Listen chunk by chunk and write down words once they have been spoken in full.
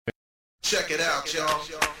Check it out, y'all.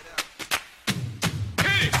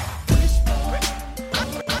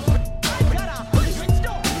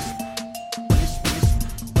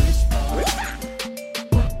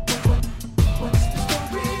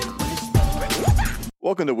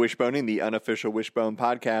 Welcome to Wishboning, the unofficial Wishbone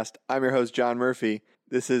podcast. I'm your host, John Murphy.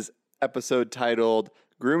 This is episode titled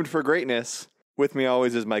Groomed for Greatness. With me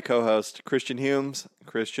always is my co-host, Christian Humes.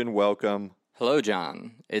 Christian, welcome. Hello,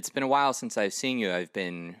 John. It's been a while since I've seen you. I've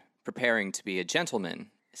been preparing to be a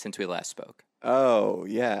gentleman since we last spoke. Oh,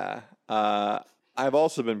 yeah. I've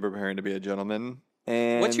also been preparing to be a gentleman.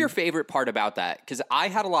 And What's your favorite part about that? Because I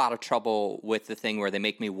had a lot of trouble with the thing where they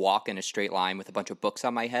make me walk in a straight line with a bunch of books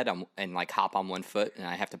on my head and like hop on one foot and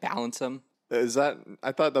I have to balance them. Is that?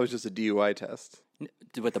 I thought that was just a DUI test.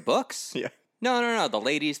 With the books? Yeah. No. The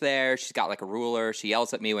lady's there. She's got like a ruler. She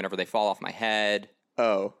yells at me whenever they fall off my head.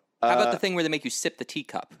 Oh. How about the thing where they make you sip the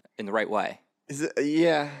teacup in the right way?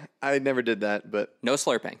 Yeah, I never did that, but No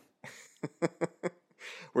slurping.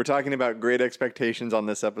 we're talking about great expectations on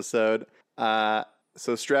this episode.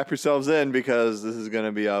 So strap yourselves in because this is going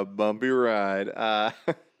to be a bumpy ride.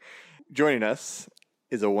 Joining us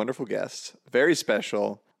is a wonderful guest, very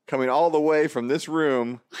special, coming all the way from this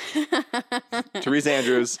room, Therese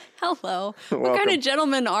Andrews. Hello. What Welcome. kind of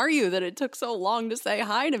gentleman are you that it took so long to say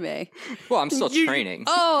hi to me? Well, I'm still training.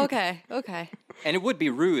 Oh, okay. And it would be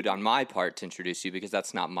rude on my part to introduce you because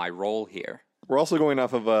that's not my role here. We're also going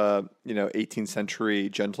off of 18th century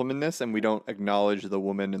gentlemanness, and we don't acknowledge the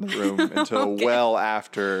woman in the room until well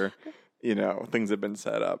after, things have been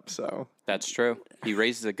set up. So That's true. He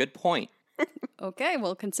raises a good point. Okay,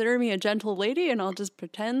 well, consider me a gentle lady, and I'll just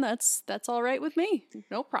pretend that's all right with me.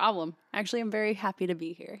 No problem. Actually, I'm very happy to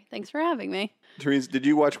be here. Thanks for having me. Therese, did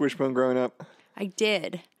you watch Wishbone growing up? I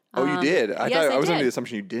did. Oh, you did? Yes, I was did. under the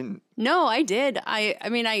assumption you didn't. No, I did. I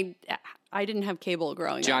didn't have cable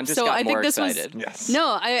growing John up. just so got I more think this excited. Was, Yes.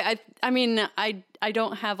 No, I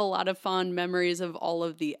don't have a lot of fond memories of all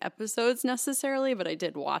of the episodes necessarily, but I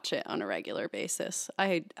did watch it on a regular basis.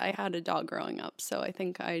 I had a dog growing up, so I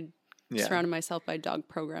think I surrounded myself by dog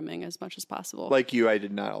programming as much as possible. Like you, I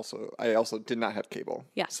also did not have cable.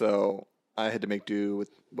 Yeah. So I had to make do with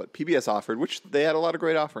what PBS offered, which they had a lot of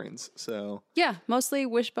great offerings. So yeah, mostly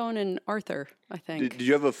Wishbone and Arthur, I think. did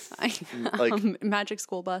you have a Magic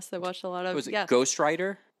School Bus I watched a lot of. Was it yeah. Ghost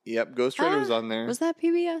Rider? Yep, Ghost Rider was on there. Was that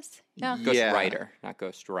PBS? Yeah. Ghost Yeah. Rider, not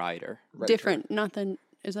Ghost Rider. Right, Different. Not the.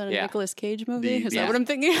 Is that a Yeah. Nicolas Cage movie? Is yeah. that what I'm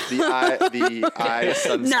thinking? The eye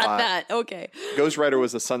sunspot. Not that. Okay. Ghost Rider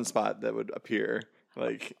was a sunspot that would appear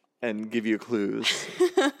and give you clues.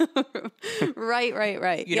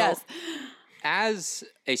 Right. You Yes. know, as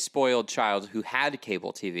a spoiled child who had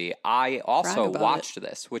cable TV, I also Brag about watched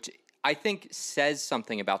this, which I think says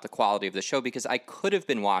something about the quality of the show because I could have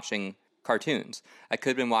been watching cartoons. I could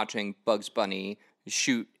have been watching Bugs Bunny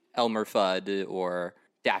shoot Elmer Fudd or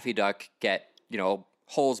Daffy Duck get,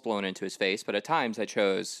 holes blown into his face. But at times I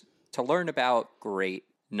chose to learn about great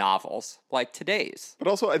novels like today's. But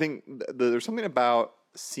also, I think there's something about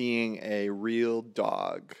seeing a real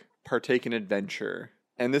dog partake in adventure.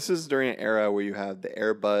 And this is during an era where you have the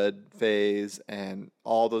Air Bud phase and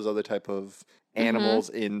all those other type of animals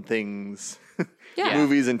in things, Yeah.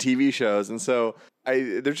 movies and TV shows. And so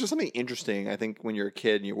there's just something interesting, I think, when you're a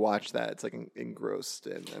kid and you watch that. It's like engrossed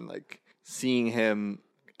and like seeing him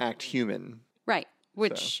act human. Right.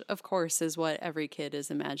 Which, of course, is what every kid is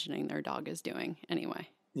imagining their dog is doing anyway.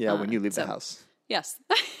 Yeah, when you leave the house. Yes.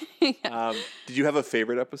 Did you have a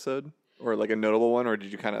favorite episode or like a notable one, or did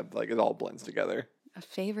you kind of like it all blends together? A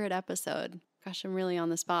favorite episode? Gosh, I'm really on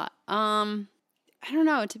the spot. I don't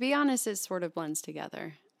know. To be honest, it sort of blends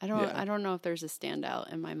together. I don't know if there's a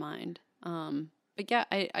standout in my mind. But yeah,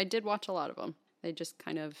 I did watch a lot of them.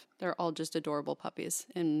 They're all just adorable puppies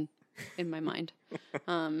in my mind.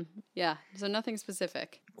 Yeah, so nothing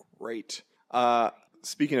specific. Great.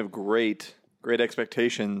 Speaking of great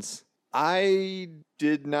expectations, I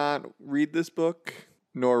did not read this book,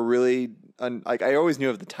 nor really, I always knew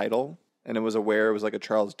of the title, and I was aware it was like a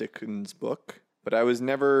Charles Dickens book, but I was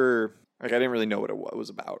never, I didn't really know what it was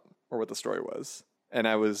about or what the story was. And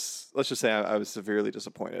let's just say I was severely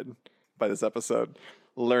disappointed by this episode,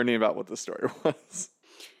 learning about what the story was.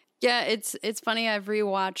 Yeah, it's funny. I've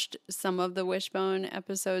rewatched some of the Wishbone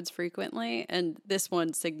episodes frequently, and this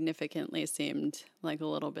one significantly seemed like a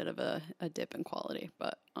little bit of a dip in quality.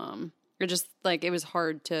 But it was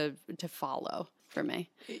hard to follow for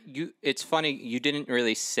me. It's funny, you didn't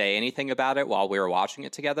really say anything about it while we were watching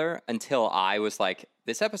it together until I was like,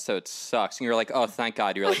 this episode sucks. And you're like, oh, thank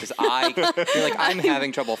God. You're like, I'm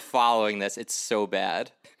having trouble following this. It's so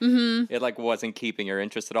bad. Mm-hmm. It wasn't keeping your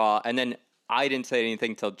interest at all. And then I didn't say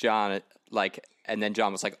anything till John, like, and then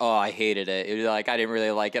John was like, "Oh, I hated it." It was like I didn't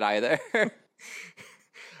really like it either.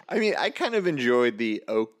 I mean, I kind of enjoyed the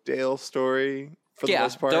Oakdale story for the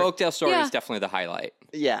most part. The Oakdale story Yeah. is definitely the highlight.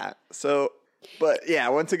 Yeah. So, but yeah,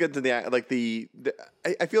 once I get to the like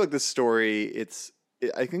I feel like this story,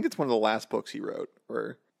 I think it's one of the last books he wrote,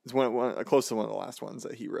 or it's one close to one of the last ones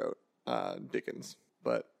that he wrote, Dickens.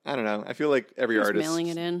 But I don't know. I feel like every Just artist mailing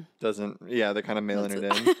it in. doesn't. Yeah, they're kind of mailing it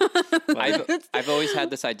in. I've always had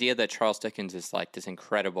this idea that Charles Dickens is like this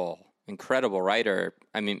incredible writer.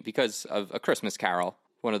 I mean, because of A Christmas Carol,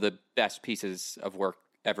 one of the best pieces of work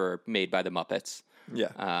ever made by the Muppets.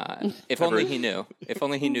 Yeah. If only he knew. If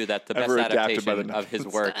only he knew that the best Ever adapted by the adaptation of his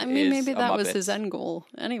Muppets. work I mean, is maybe a that was Muppet. his end goal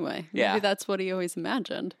anyway. Yeah. Maybe that's what he always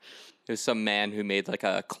imagined. It was some man who made like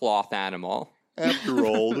a cloth animal. After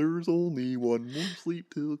all, there's only one more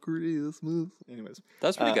sleep till Christmas. Anyways, That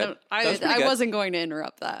was pretty good. I That was pretty good. wasn't going to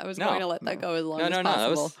interrupt that. I was No, going to let that go as long No, as no,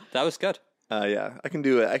 possible. that was good. yeah, I can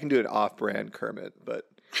do it. I can do an off-brand Kermit, but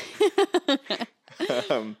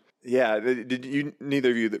yeah. Did you?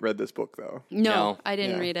 Neither of you that read this book though, No, No. I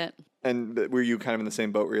didn't Yeah. read it. and were you kind of in the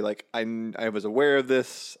same boat where you're like, I was aware of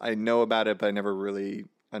this, I know about it, but I never really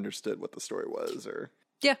understood what the story was, or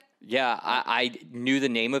Yeah. Yeah, I knew the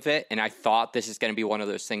name of it, and I thought this is going to be one of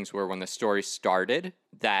those things where when the story started,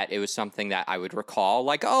 that it was something that I would recall,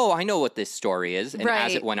 like, oh, I know what this story is. And as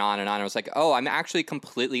Right. it went on, I was like, oh, I'm actually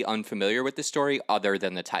completely unfamiliar with this story other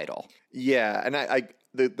than the title. yeah. And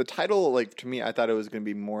the title, like to me, I thought it was going to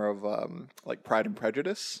be more of like Pride and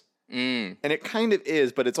Prejudice. Mm. And it kind of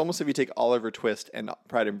is, but it's almost if you take Oliver Twist and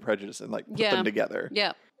Pride and Prejudice and like put Yeah. them together,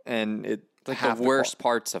 Yeah. and it Like half the worst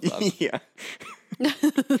parts of them. yeah.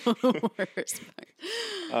 Worst part.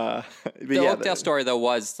 But The yeah, Oakdale story, though,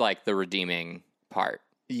 was like the redeeming part.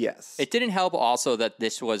 Yes. It didn't help also that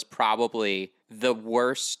this was probably the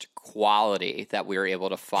worst quality that we were able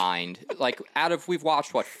to find. Like, we've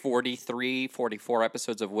watched, 44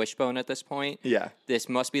 episodes of Wishbone at this point? yeah. This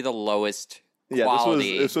must be the lowest Yeah.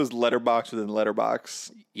 quality. This was letterbox within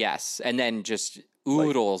letterbox. Yes, and then just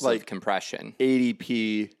oodles like- of compression.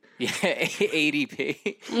 80p, Yeah, 80p.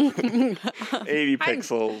 80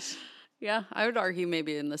 pixels. Yeah, I would argue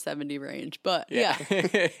maybe in the 70 range, but yeah.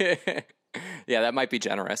 Yeah, that might be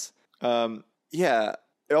generous. Yeah.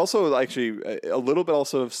 It also actually a little bit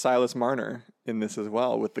also of Silas Marner in this as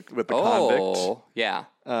well with the convict Oh, yeah.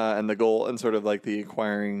 and the goal and sort of like the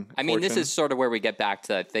acquiring. I mean, this fortune. is sort of where we get back to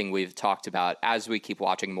that thing we've talked about. As we keep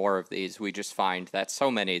watching more of these, we just find that so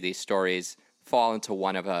many of these stories fall into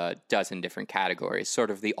one of a dozen different categories, sort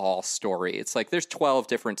of the all story. It's like there's 12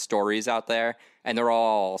 different stories out there, and they're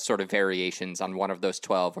all sort of variations on one of those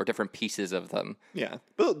 12 or different pieces of them. Yeah,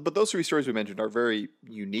 but those three stories we mentioned are very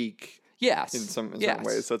unique Yes. in some yes.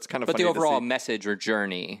 ways. So it's kind of But funny the overall to see. message or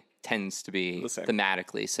journey tends to be The same.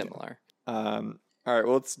 thematically similar. All right,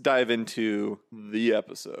 well, let's dive into the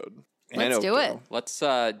episode. Let's do it. Let's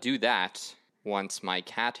do that once my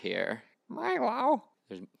cat here. Milo.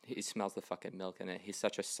 He smells the fucking milk in it. He's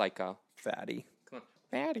such a psycho. Fatty. Come on.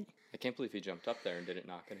 Fatty. I can't believe he jumped up there and didn't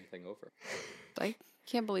knock anything over. I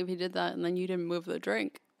can't believe he did that and then you didn't move the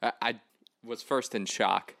drink. I was first in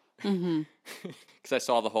shock. Mm-hmm. Because I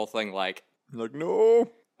saw the whole thing like, Like, no.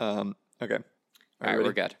 Okay. all right, ready?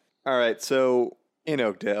 we're good. All right, so in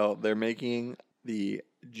Oakdale, they're making the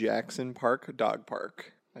Jackson Park Dog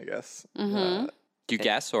Park, I guess. Mm-hmm. Do you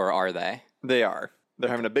guess, or are they? They are. They're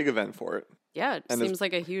having a big event for it. Yeah, it And seems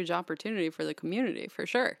like a huge opportunity for the community, for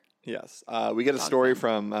sure. Yes. We get a Dog story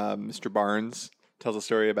fan. from Mr. Barnes. Tells a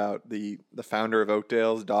story about the founder of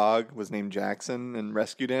Oakdale's dog was named Jackson and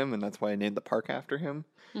rescued him, and that's why I named the park after him.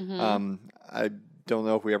 Mm-hmm. I don't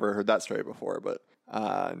know if we ever heard that story before, but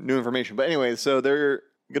new information. But anyway, so they're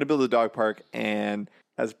going to build a dog park, and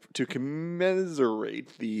as to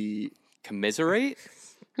commiserate the Commiserate?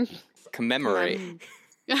 Commemorate.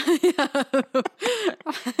 sorry,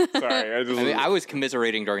 I just I mean, I was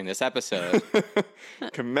commiserating during this episode.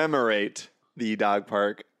 commemorate the dog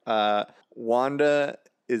park. Wanda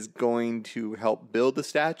is going to help build the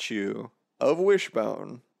statue of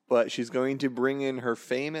Wishbone, but she's going to bring in her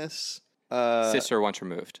famous Sister once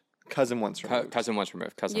removed. cousin once removed, Cousin once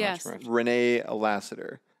removed. Cousin Yes. once removed. Renee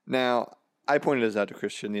Lassiter. Now, I pointed this out to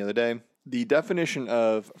Christian the other day. The definition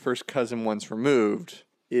of first cousin once removed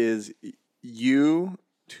is you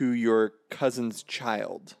to your cousin's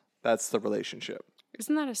child. That's the relationship.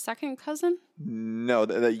 Isn't that a second cousin? No,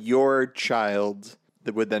 that your child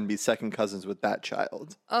that would then be second cousins with that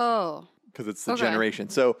child Oh. because it's the Okay. generation.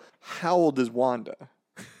 So, how old is Wanda?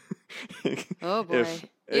 Oh, boy.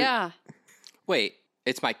 Yeah. Wait,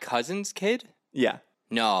 it's my cousin's kid? Yeah,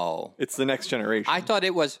 No. it's the next generation. I thought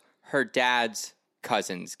it was her dad's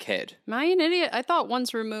cousin's kid. Am I an idiot? I thought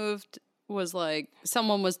once removed was like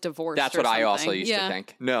someone was divorced. That's what I also used to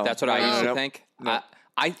think. No. That's what I used to think. No.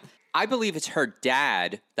 I believe it's her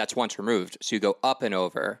dad that's once removed. So you go up and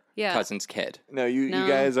over cousin's kid. No, you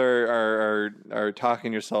guys are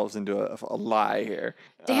talking yourselves into a lie here.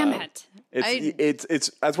 Damn it!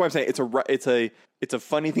 It's that's why I'm saying it's a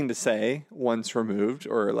funny thing to say once removed,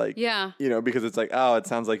 or like because it's like, oh, it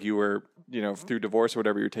sounds like you were through divorce or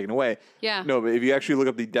whatever, you're taken away. Yeah. No, but if you actually look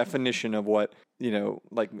up the definition of what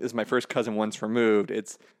like is my first cousin once removed,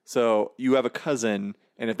 it's so you have a cousin,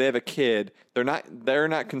 and if they have a kid, they're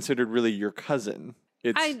not considered really your cousin.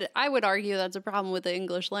 I would argue that's a problem with the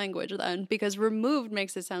English language then, because removed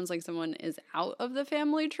makes it sound like someone is out of the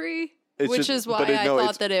family tree, which is why I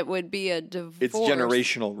thought that it would be a divorce. It's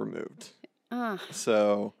generational removed.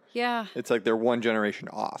 So yeah, it's like they're one generation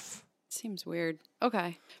off. Seems weird.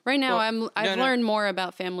 Okay, right now I've learned more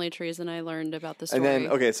about family trees than I learned about the story. And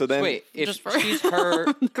then so wait, if she's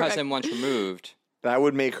her cousin once removed, that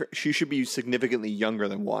would make her. She should be significantly younger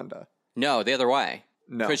than Wanda. No, the other way.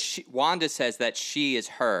 No, because Wanda says that she is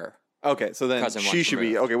her. Okay, so then she should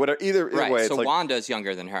be whatever. Either right. way, so it's Wanda's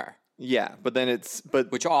younger than her. Yeah, but then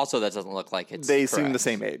which also that doesn't look like it's. They correct. seem the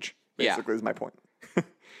same age. Basically, is my point.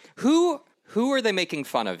 Who are they making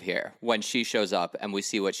fun of here when she shows up and we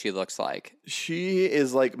see what she looks like? She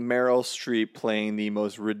is like Meryl Streep playing the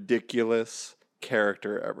most ridiculous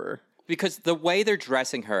character ever. Because the way they're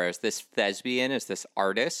dressing her as this thespian, as this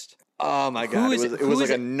artist. Oh my God, it was like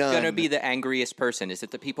a nun. Going to be the angriest person? Is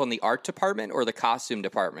it the people in the art department or the costume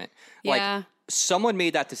department? Yeah. Like, someone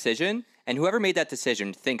made that decision, and whoever made that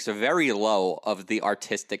decision thinks very low of the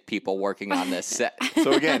artistic people working on this set.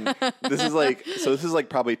 So again, this is like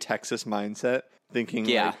probably Texas mindset, thinking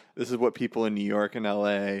like this is what people in New York and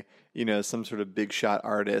LA, some sort of big shot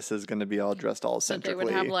artist is going to be all dressed all eccentrically. They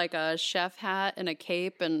would have like a chef hat and a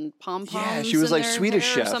cape and pom-poms. Yeah, she was like Swedish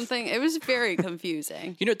chef or something. It was very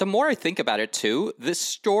confusing. The more I think about it too, the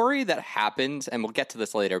story that happens, and we'll get to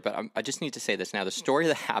this later, but I just need to say this now. The story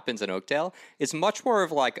that happens in Oakdale is much more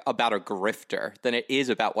of like about a grifter than it is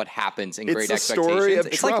about what happens in Great Expectations. Story of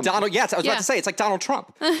it's Trump. like Donald. Yes, I was about to say it's like Donald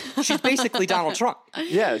Trump. She's basically Donald Trump.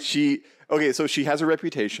 Yeah, so she has a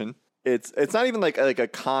reputation. It's not even like a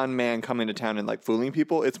con man coming to town and like fooling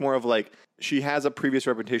people. It's more of like she has a previous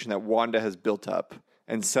reputation that Wanda has built up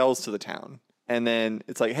and sells to the town. And then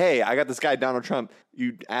it's like, hey, I got this guy, Donald Trump.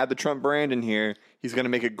 You add the Trump brand in here. He's going to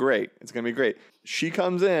make it great. It's going to be great. She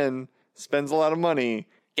comes in, spends a lot of money.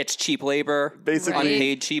 Gets cheap labor, basically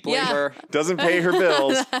unpaid cheap labor. Doesn't pay her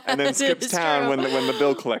bills, and then skips town true. when the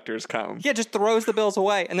bill collectors come. Yeah, just throws the bills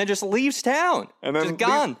away, and then just leaves town. And then just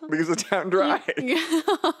gone. Because the town dry.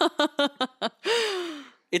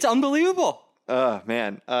 It's unbelievable. Oh,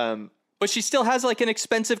 man. But she still has like an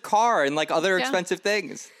expensive car and like other expensive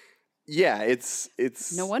things. Yeah, it's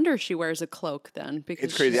no wonder she wears a cloak then, because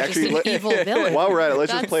it's crazy. She's Actually, just an evil villain. While we're at it,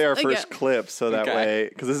 let's just play our first clip so that Okay. way,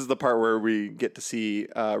 because this is the part where we get to see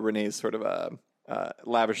Renee's sort of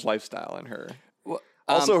lavish lifestyle and her.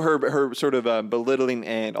 Also, her sort of belittling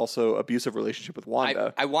and also abusive relationship with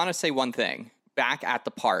Wanda. I want to say one thing. Back at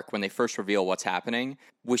the park, when they first reveal what's happening,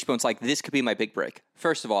 Wishbone's like, this could be my big break.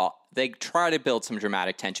 First of all, they try to build some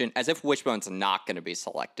dramatic tension, as if Wishbone's not going to be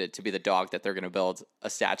selected to be the dog that they're going to build a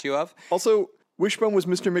statue of. Also, Wishbone was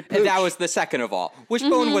Mr. McPooch. And that was the second of all.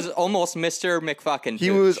 Wishbone was almost Mr. McFucking He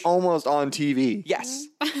Pooch. was almost on TV. Yes.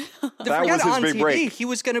 That was his big break. He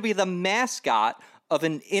was going to be the mascot of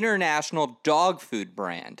an international dog food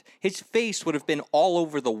brand. His face would have been all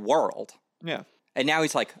over the world. Yeah. And now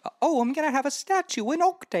he's like, oh, I'm going to have a statue in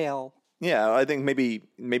Oakdale. Yeah, I think maybe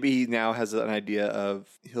he now has an idea of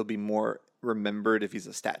he'll be more remembered if he's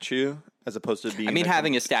a statue as opposed to being. I mean,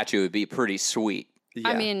 having a statue would be pretty sweet. Yeah.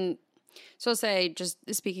 I mean, so say, just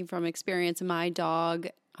speaking from experience, my dog,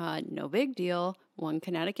 no big deal, won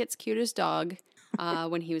Connecticut's cutest dog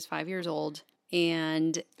when he was 5 years old.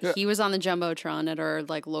 And he was on the Jumbotron at our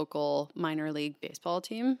like local minor league baseball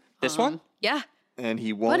team. This one? Yeah. And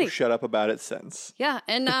he won't shut up about it since. Yeah.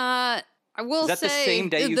 And I will say. Is that the same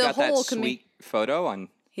day you got that sweet photo on?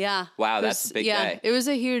 Yeah. Wow, that's a big day. It was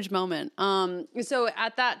a huge moment. So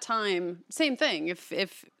at that time, same thing.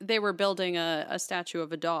 If they were building a statue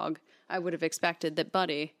of a dog, I would have expected that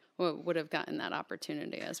Buddy would have gotten that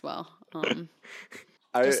opportunity as well.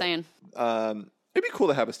 Just saying. It'd be cool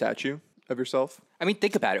to have a statue of yourself. I mean,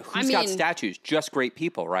 think about it. Who's got statues? Just great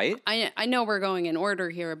people, right? I know we're going in order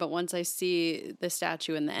here, but once I see the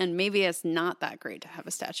statue in the end, maybe it's not that great to have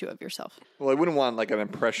a statue of yourself. Well, I wouldn't want like an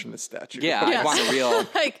impressionist statue. Yeah, I'd want a real.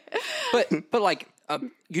 Like, but like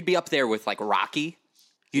you'd be up there with like Rocky,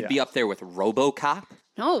 You'd be up there with RoboCop,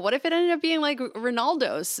 No, what if it ended up being like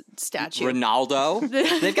Ronaldo's statue? Ronaldo.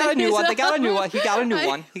 They've got a new one. They got a new one. He got a new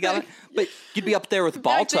one. But you'd be up there with fact,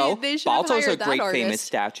 Balto. they should have Balto's a hired that great famous artist.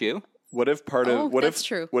 statue. What if part of Oh, what that's if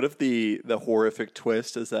true. what if the horrific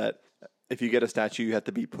twist is that if you get a statue, you have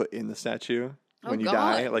to be put in the statue when you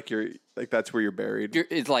die, God. like you're like that's where you're buried.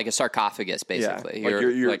 It's like a sarcophagus, yeah, basically. like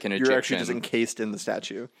You're like an you're actually Egyptian. just encased in the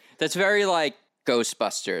statue. That's very like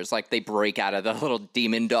Ghostbusters. Like they break out of the little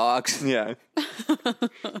demon dogs. Yeah, it's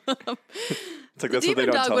like that's what they Demon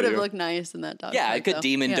don't dog tell would you. have looked nice in that dog. Yeah, a fight, good though.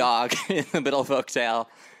 demon Yeah. dog in the middle of Oakdale.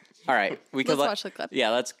 All right, we could Let's watch the clip. Yeah,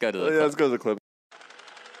 let's go to the Yeah, clip. let's go to the clip.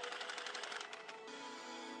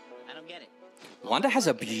 I don't get it. Wanda has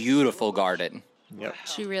a beautiful garden. Yep.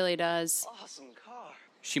 She really does. Awesome car.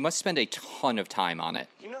 She must spend a ton of time on it.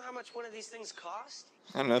 You know how much one of these things cost?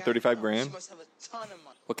 I don't know, 35 She grand. must have a ton of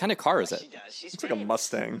money. What kind of car is it? She does. She's It's like a famous.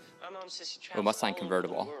 Mustang. My mom says she A travels Mustang all over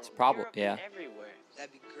convertible. the world. It's probably Europe yeah. and everywhere.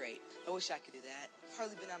 That'd be great. I wish I could do that.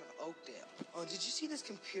 Hardly been out of Oakdale. Oh, did you see this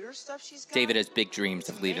computer stuff she's got? David has big dreams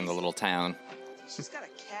of leaving the little town. She's got a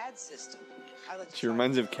CAD system. I like to She try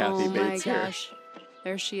reminds me of Kathy Oh my Bates here. gosh.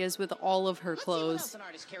 There she is with all of her clothes. An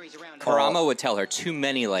artist carries around. Karama would tell her too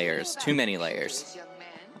many layers. Too many layers. this young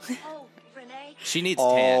man. Oh, Renee, She needs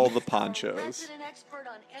All tan. the ponchos. resident expert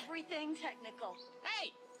on everything technical.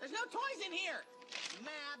 Hey, there's no toys in here.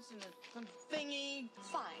 Maps and some thingy.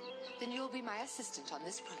 Fine, then you'll be my assistant on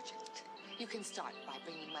this project. You can start by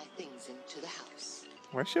bringing my things into the house.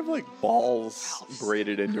 Why does she have like balls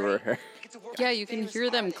braided into her hair? Get to work Yeah, with you can famous hear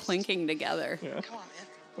them artists. clinking together. Yeah, Come on, man.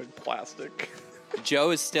 like plastic. Joe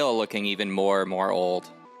is still looking even more and more old.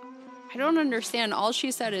 I don't understand. All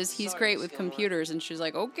she said is he's great with computers, and she's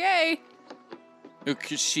like, okay.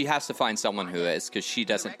 'Cause she has to find someone who is, because she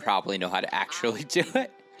doesn't probably know how to actually do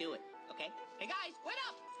it. Do it, okay? Hey guys, wait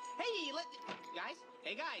up! Hey, guys.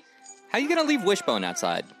 Hey guys. How are you gonna leave Wishbone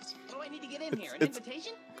outside? What do I need to get in here? An it's-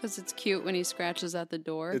 invitation? Because it's cute when he scratches at the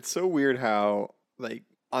door. It's so weird how, like,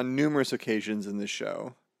 on numerous occasions in this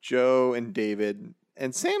show, Joe and David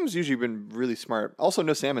and Sam's usually been really smart. Also,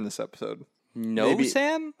 no Sam in this episode. No, Maybe-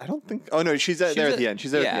 Sam? I don't think. Oh no, she's there at the end.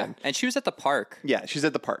 She's there yeah, at the end. and she was at the park. Yeah, she's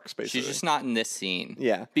at the parks basically. She's just not in this scene.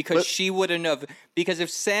 Yeah, Because but- she wouldn't have. Because if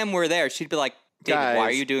Sam were there, she'd be like, David, why are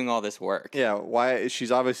Guys. you doing all this work? Yeah, why?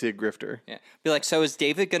 She's obviously a grifter. Yeah. Be like, so is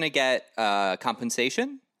David going to get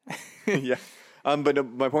compensation? Yeah. But no,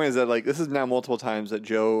 my point is that like this is now multiple times that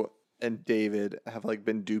Joe and David have like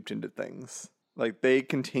been duped into things. Like they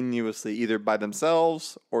continuously, either by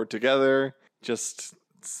themselves or together, just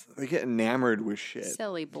they get enamored with shit.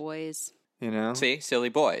 Silly boys. You know? See, silly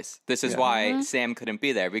boys. This is Yeah. why Sam couldn't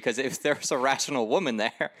be there, because if there was a rational woman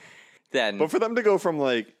there, then But for them to go from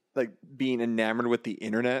like being enamored with the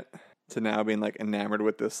internet to now being like enamored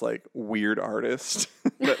with this like weird artist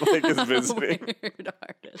that like is visiting. Weird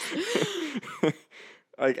artist.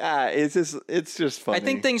 Like it's just funny. I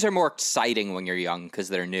think things are more exciting when you're young because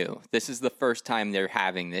they're new. This is the first time they're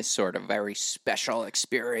having this sort of very special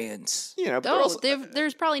experience. you know, but Oh, also,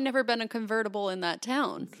 there's probably never been a convertible in that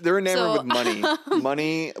town. they're enamored So- with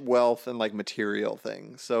money, wealth, and like material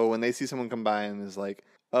things. So when they see someone come by and is like,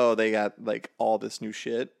 "Oh, they got like all this new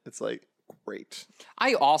shit," it's like great.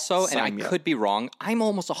 I also, and Sign me I up. could be wrong, I'm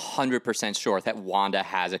almost 100% sure that Wanda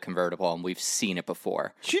has a convertible and we've seen it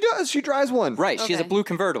before. She does. She drives one. Right, she has a Okay. blue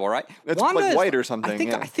convertible, right? It's like is- white or something, I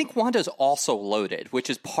think yeah. I think Wanda's also loaded, which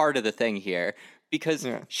is part of the thing here because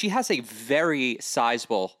Yeah. she has a very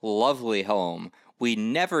sizable, lovely home. We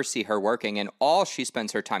never see her working, and all she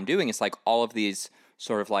spends her time doing is like all of these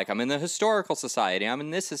sort of like, I'm in the historical society, I'm in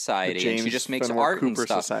this society, and she James just makes Fenimore art and Cooper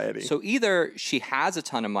stuff. Society. So either she has a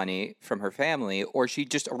ton of money from her family, or she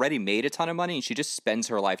just already made a ton of money and she just spends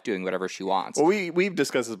her life doing whatever she wants. Well, we've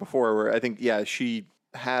discussed this before. Where I think she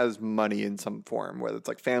has money in some form, whether it's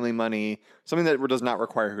like family money, something that does not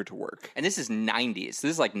require her to work. And this is 90s. This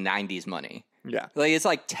is like 90s money. Yeah, Like it's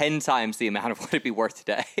like 10 times the amount of what it'd be worth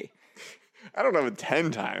today. I don't know, 10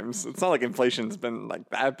 times. It's not like inflation's been like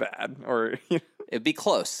that bad, or It'd be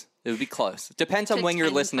close. It would be close. Depends on To when you're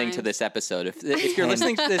 10 listening to times. this episode. If you're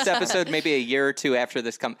listening to this episode maybe a year or two after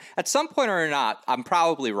this at some point or not, I'm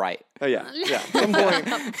probably right. oh yeah. Some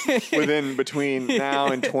point between now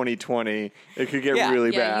and 2020, it could get Yeah.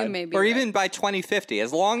 really Yeah, bad. you may be Or right. even by 2050.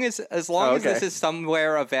 As long as this okay. is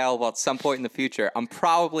somewhere available at some point in the future, I'm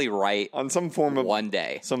probably right On some form of one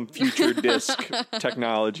day. some future disc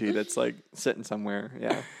technology that's like sitting somewhere.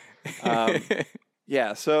 Yeah.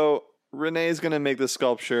 Yeah. So Renee's going to make the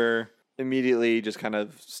sculpture, immediately just kind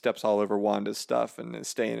of steps all over Wanda's stuff and is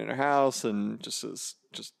staying in her house and just is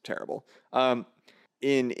just terrible.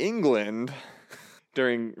 In England,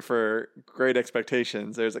 for Great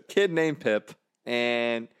Expectations. There's a kid named Pip,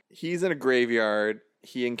 and he's in a graveyard.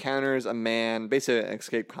 He encounters a man, basically an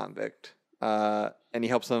escaped convict, and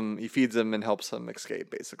he feeds him and helps him escape,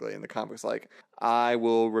 basically. And the convict's like, I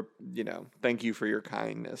will, thank you for your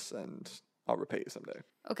kindness, and I'll repay you someday.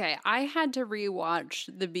 Okay, I had to rewatch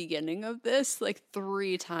the beginning of this like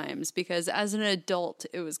 3 times because as an adult,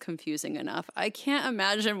 it was confusing enough. I can't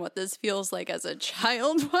imagine what this feels like as a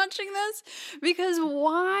child watching this, because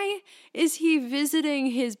why is he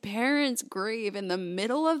visiting his parents' grave in the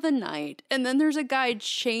middle of the night, and then there's a guy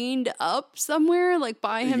chained up somewhere like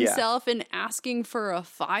by himself and asking for a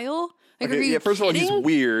file? Like, Okay, first of all, he's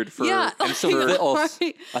weird for And some victuals.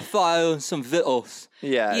 A file and some victuals.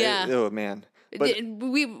 Yeah. Oh man. But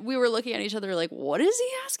we were looking at each other like, what is he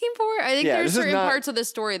asking for? I think there's certain parts of the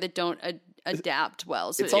story that don't adapt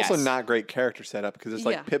well. So it's also not great character setup because it's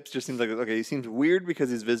like Pip just seems like, okay, he seems weird because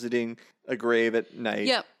he's visiting a grave at night.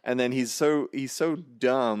 Yep. And then he's so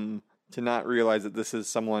dumb to not realize that this is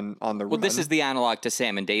someone on the run. Well, this is the analog to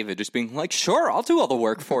Sam and David just being like, sure, I'll do all the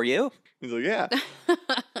work for you. He's like, yeah.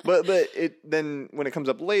 but then when it comes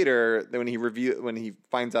up later, then when he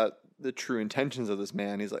finds out the true intentions of this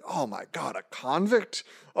man, he's like, oh my God, a convict?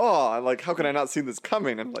 Oh, like, how could I not see this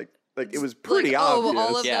coming? And like it was pretty obvious.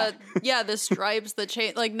 All of the stripes, the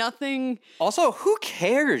chain, like nothing. Also, who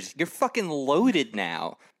cares? You're fucking loaded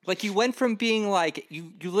now. Like, you went from being like,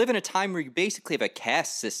 you live in a time where you basically have a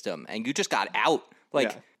caste system and you just got out.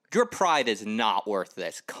 Like, your pride is not worth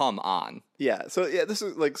this. Come on. Yeah. So, this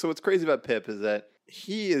is like, so what's crazy about Pip is that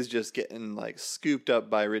he is just getting like scooped up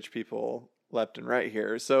by rich people left and right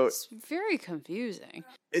here. So it's very confusing.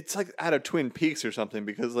 It's like out of Twin Peaks or something,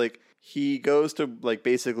 because like he goes to like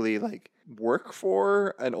basically like work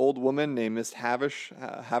for an old woman named Miss Havishmeyer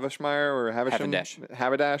or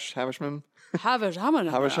Havishman.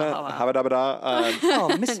 Havadabada.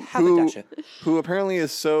 Oh, Miss Haberdasher. Who apparently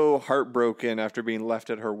is so heartbroken after being left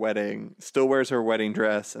at her wedding, still wears her wedding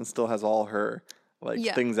dress and still has all her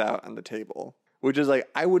things out on the table. Which is like,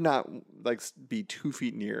 I would not like be 2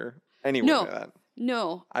 feet near anyone like that.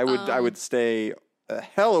 No. I would stay the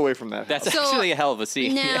hell away from that house. That's actually a hell of a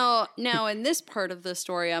scene. Now in this part of the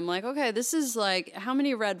story, I'm like, okay, this is like, how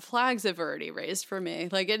many red flags have already raised for me?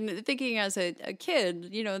 Like, in thinking as a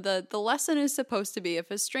kid, the lesson is supposed to be if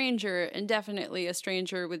a stranger, and definitely a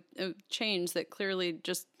stranger with chains that clearly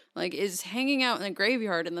just like is hanging out in the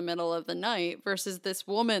graveyard in the middle of the night versus this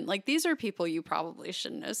woman, like these are people you probably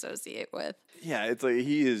shouldn't associate with. Yeah, it's like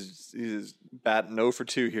he's batting 0 for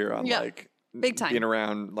 2 here on like big time being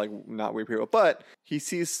around like not weird people. But he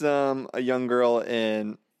sees a young girl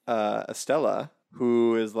in Estella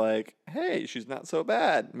who is like, hey, she's not so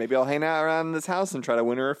bad. Maybe I'll hang out around this house and try to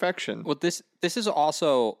win her affection. Well, this is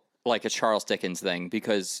also like a Charles Dickens thing,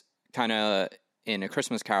 because kind of in A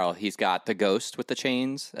Christmas Carol, he's got the ghost with the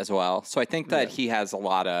chains as well. So I think that he has a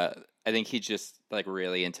lot of, I think he's just like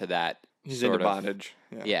really into that. He's into bondage.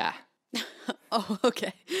 Yeah. Oh,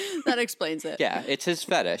 okay. That explains it. Yeah, it's his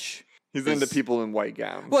fetish. He's into people in white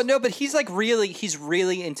gowns. Well, no, but he's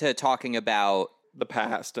really into talking about the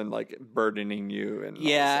past and like burdening you and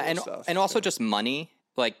stuff. And also just money.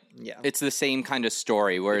 Like, it's the same kind of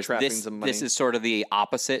story. Whereas this is sort of the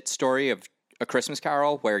opposite story of A Christmas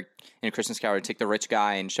Carol, where in A Christmas Carol you take the rich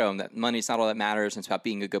guy and show him that money's not all that matters, and it's about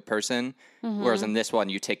being a good person. Mm-hmm. Whereas in this one,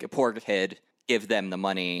 you take a poor kid, give them the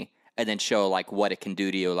money, and then show like what it can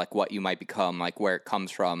do to you, like what you might become, like where it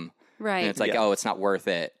comes from. Right. And it's like, oh, it's not worth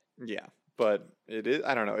it. Yeah, but it is.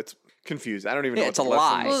 I don't know. It's confused. I don't even know. It's a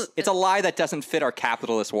lie. Well, it's a lie that doesn't fit our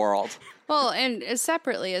capitalist world. Well, and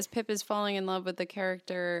separately, as Pip is falling in love with the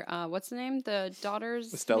character, what's the name? The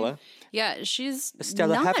daughter's Estella. Name? Yeah, she's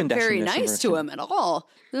Estella not very nice to him at all.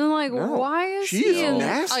 And I'm like, why is she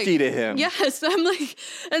nasty to him? Yes, I'm like,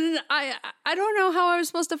 and I don't know how I was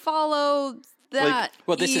supposed to follow that.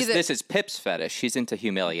 Well, this is Pip's fetish. She's into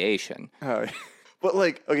humiliation. Oh, but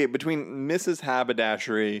like, okay, between Mrs.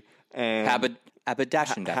 Haberdashery and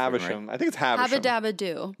Haberdasham. Havisham. I think it's Havisham.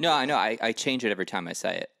 Habadabadoo. No, I know. I change it every time I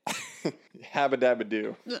say it.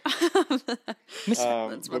 Habadabadoo.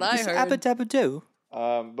 That's what I heard. Habadabadoo.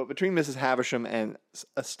 But between Mrs. Havisham and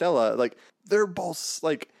Estella, like, they're both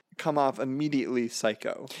like come off immediately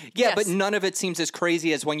psycho. Yeah, Yes. but none of it seems as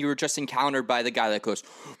crazy as when you were just encountered by the guy that goes,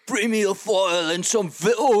 "Bring me a file and some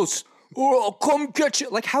victuals, or I'll come get you."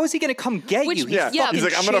 Like, how is he going to come get you? Yeah, he's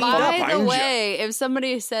like, I'm gonna find By the you. way, if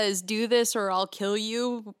somebody says, do this or I'll kill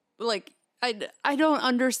you, like, I don't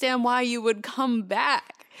understand why you would come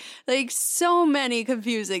back. Like, so many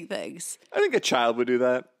confusing things. I think a child would do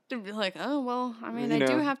that. to be like, oh, well, I mean, You I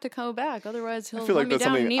do know, have to go back. Otherwise, he'll I feel like let me that's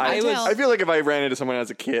down and something eat my tail. I feel like if I ran into someone as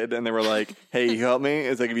a kid and they were like, "Hey, you help me,"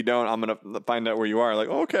 it's like if you don't, I'm gonna find out where you are. Like,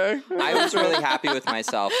 okay. I was really happy with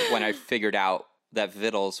myself when I figured out that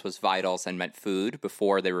Vittles was vitals and meant food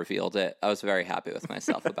before they revealed it. I was very happy with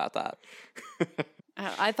myself about that.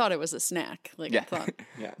 I thought it was a snack. Like, Yeah. I thought it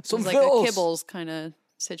Yeah. was like a kibbles kind of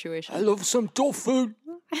situation. love some dog food.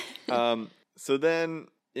 So then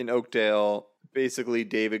in Oakdale, basically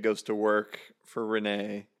David goes to work for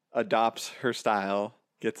Renee, adopts her style,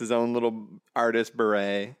 gets his own little artist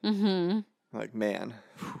beret. Mm-hmm. Like, man,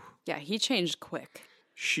 Yeah, he changed quick.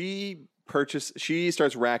 she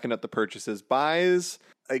starts racking up the purchases, buys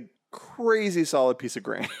a crazy solid piece of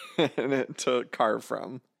granite to carve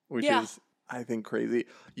from, which Yeah. is, I think, crazy.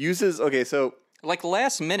 So Like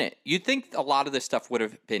last minute, you'd think a lot of this stuff would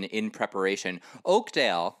have been in preparation.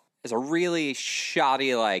 Oakdale is a really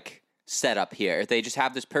shoddy setup here. They just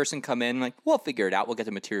have this person come in, like, we'll figure it out. We'll get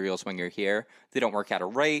the materials when you're here. They don't work out a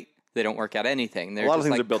rate. They don't work out anything. They're a lot just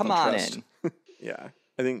of things like, are built come on on trust. in. Yeah,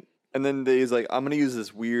 I think, and then he's like, I'm going to use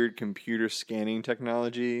this weird computer scanning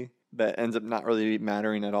technology that ends up not really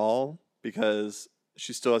mattering at all because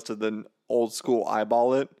she still has to then old school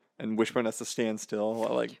eyeball it, and Wishbone has to stand still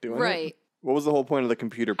while doing it. Right. What was the whole point of the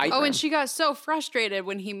computer program? Oh, and she got so frustrated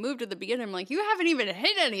when he moved at the beginning. I'm like, you haven't even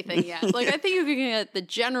hit anything yet. I think you can get the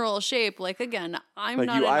general shape. Again, I'm Like,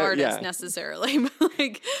 not you an eye- artist yeah. necessarily. But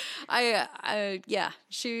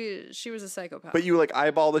she was a psychopath. But you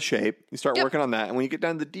eyeball the shape, you start Yep. working on that, and when you get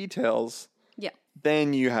down to the details, yeah,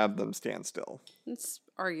 then you have them stand still. it's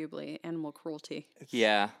arguably animal cruelty.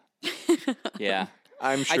 Yeah. Yeah.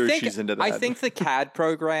 I'm sure she's into that. I think the CAD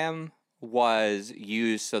program was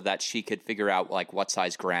used so that she could figure out what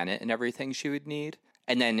size granite and everything she would need,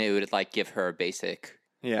 and then it would give her a basic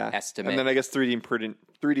estimate. And then I guess 3D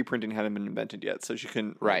printing hadn't been invented yet, so she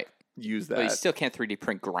couldn't Right. use that. But you still can't 3D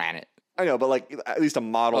print granite. I know, but at least a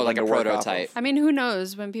model, Oh, like then a to work off prototype. of. I mean, who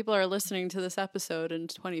knows? When people are listening to this episode in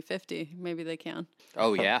 2050, maybe they can.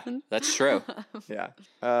 Oh yeah, that's true. Yeah.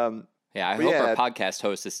 Yeah, I But hope yeah. our podcast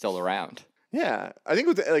host is still around. Yeah, I think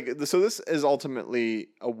so this is ultimately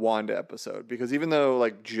a Wanda episode because even though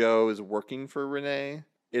Joe is working for Renee,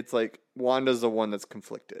 it's Wanda's the one that's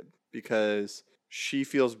conflicted because she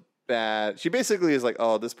feels bad. She basically is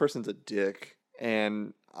oh, this person's a dick,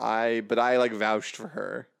 and I vouched for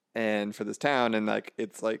her and for this town, and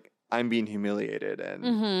it's I'm being humiliated, and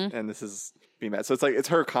and this is being bad. So it's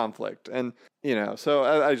her conflict, and so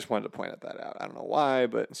I just wanted to point that out. I don't know why,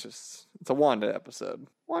 but it's a Wanda episode.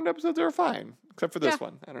 Wanda episodes are fine, except for this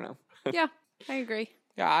one. I don't know. Yeah, I agree.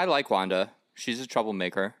 Yeah, I like Wanda. She's a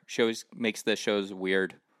troublemaker. She always makes the shows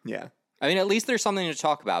weird. Yeah. I mean, at least there's something to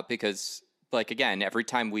talk about because, again, every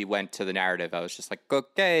time we went to the narrative, I was just like,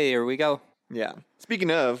 okay, here we go. Yeah.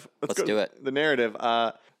 Speaking of, Let's go do to it. The narrative.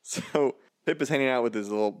 So Pip is hanging out with his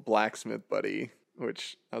little blacksmith buddy,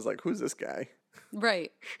 which I was like, who's this guy?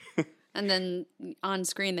 Right. And then on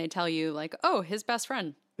screen, they tell you, oh, his best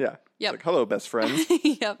friend. Yeah. Yep. It's hello, best friend.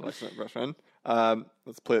 Yep. Blacksmith best friend.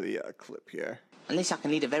 Let's play the clip here. Unless I can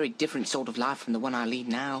lead a very different sort of life from the one I lead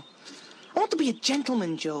now. I want to be a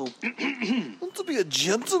gentleman, Joe. Want to be a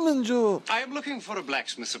gentleman, Joe? I am looking for a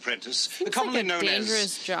blacksmith's apprentice, It's commonly a known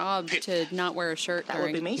dangerous as job Pip. to not wear a shirt That would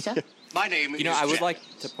during. be me, sir. My name is I would Jack. like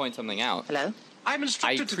to point something out. Hello? I'm I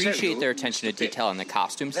instructed to tell appreciate you, their attention to Mr. Pip, detail in the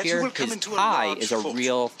costumes that you here. will come His into a tie large is a fortune,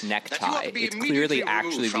 real that you ought necktie. to be It's immediately clearly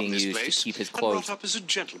actually removed from being this used to place keep his and brought clothes up as a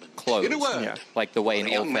gentleman. closed. In a word, Yeah. Like the way a an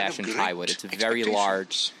young man of old-fashioned tie great would. It's very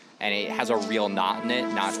large, and it has a real knot in it,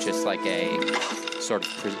 not just like a sort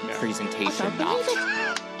of presentation knot.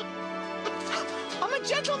 I'm a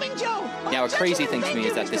gentleman, Joe. Now, a crazy thing to me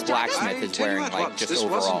is that this blacksmith is tell you wearing at once, just this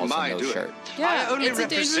wasn't overalls my and no doing. shirt. I Yeah, only it's a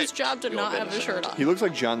dangerous represent job to your not have a benefit. shirt on. He looks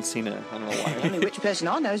like John Cena. I don't know The why. only rich person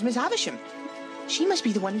I know is Miss Havisham. She must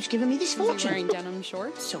be the one who's given me this Is he wearing fortune. denim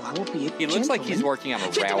shorts? So I will be a He looks like he's working on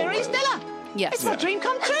a Gentleman Mary railroad. Stella. Yes. It's my dream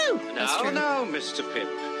come true. That's Now, true. now, Mr. Pip,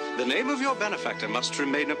 the name of your benefactor must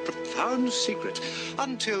remain a profound secret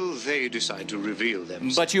until they decide to reveal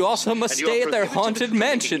themselves. But you also must And you stay are at their prohibited haunted from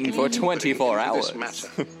mansion making for any 24 inquiry hours. into this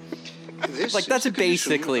matter. This Like, that's is a condition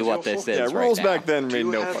basically of what your this forfeit. is Yeah, right rules now. back then Do made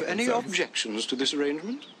you no have fucking any sense. objections to this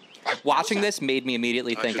arrangement? Watching this made me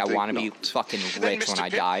immediately I think should I think want to be not. fucking Then, rich when Mr. I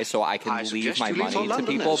Pip, die so I can I leave suggest my you leave money for to London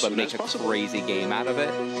people as but soon make as a possible. crazy game out of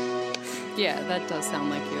it. Yeah, that does sound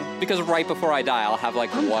like you. Because right before I die, I'll have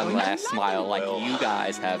one last smile you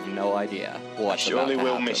guys have no idea what's about Surely to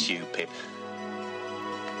will happen. miss you, Pip.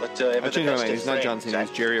 But I changed my mind. He's not John Cena.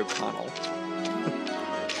 He's Jerry O'Connell.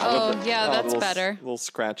 Oh, yeah, Oh, that's a little better. A little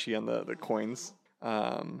scratchy on the coins.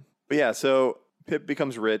 But yeah, so Pip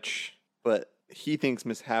becomes rich, but he thinks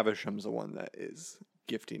Miss Havisham's the one that is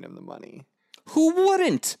gifting him the money. Who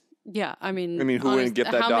wouldn't? Yeah, I mean, who wouldn't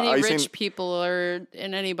give that how dog? many rich people are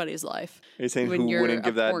in anybody's life? Are you saying when who you're wouldn't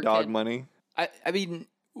give a that poor dog kid? money? I mean,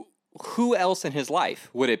 who else in his life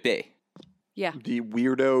would it be? Yeah. The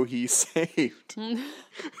weirdo he saved.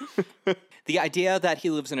 The idea that he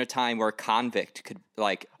lives in a time where a convict could,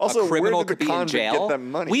 like, Also, a criminal where did could the be in convict get jail. that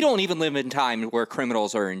money? We don't even live in time where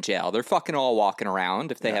criminals are in jail. They're fucking all walking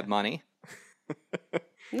around if they have money.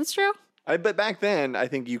 That's true. But back then, I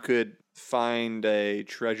think you could find a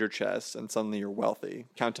treasure chest and suddenly you're wealthy,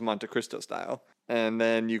 Count of Monte Cristo style. And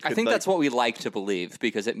then you could I think that's what we like to believe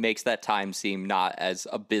because it makes that time seem not as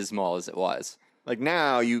abysmal as it was. Like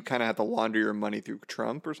now, you kind of have to launder your money through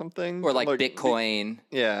Trump or something. Or like Bitcoin.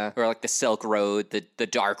 Yeah. Or like the Silk Road, the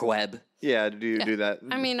dark web. Yeah, do that.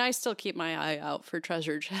 I mean, I still keep my eye out for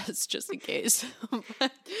treasure chests just in case.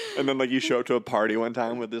 And then like you show up to a party one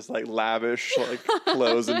time with this like lavish like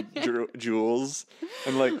clothes and jewels,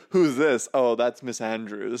 and like who's this? Oh, that's Miss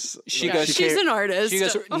Andrews. She Like, goes. She's an artist. She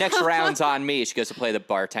goes. Next round's on me. She goes to play the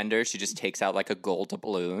bartender. She just takes out like a gold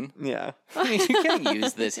doubloon. Yeah, I mean, you can't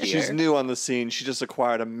use this here. she's new on the scene. She just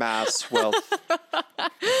acquired a mass wealth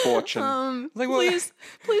fortune. Like, what-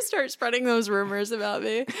 please start spreading those rumors about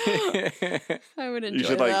me. I would enjoy You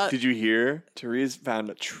should that. like. Did you hear? Therese found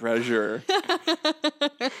a treasure,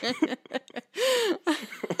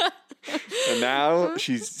 and now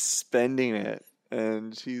she's spending it,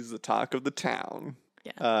 and she's the talk of the town.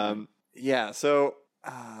 Yeah. Yeah. So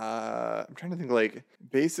I'm trying to think. Like,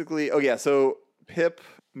 basically, oh yeah. So Pip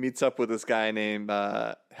meets up with this guy named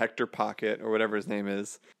Hector Pocket or whatever his name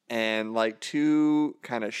is, and like two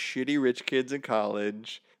kind of shitty rich kids in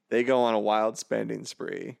college. They go on a wild spending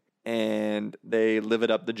spree. And they live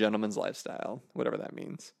it up the gentleman's lifestyle, whatever that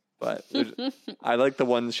means. But I like the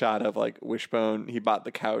one shot of like Wishbone. He bought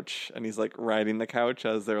the couch and he's like riding the couch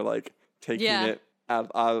as they're like taking it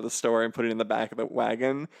out of the store and putting it in the back of the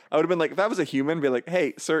wagon. I would have been like, if that was a human, be like,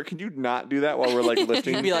 hey, sir, can you not do that while we're like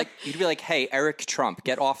lifting? You'd be like, hey, Eric Trump,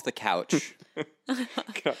 get off the couch.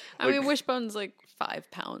 I mean, Wishbone's like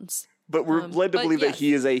 5 pounds. But we're led to but believe that yes.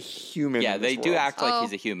 he is a human. Yeah, in this they do world. act like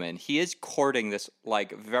he's a human. He is courting this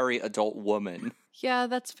like very adult woman. Yeah,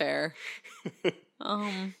 that's fair.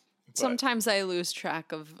 Sometimes I lose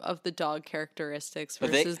track of the dog characteristics But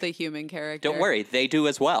versus the human character. Don't worry, they do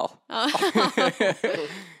as well.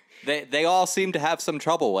 They all seem to have some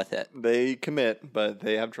trouble with it. They commit, but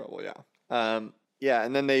they have trouble. Yeah. Yeah,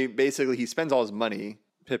 and then he spends all his money.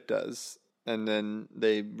 Pip does. And then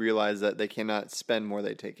they realize that they cannot spend more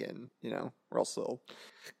they take in, or else they'll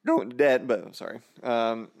go into debt. But I'm sorry,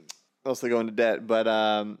 else they go into debt. But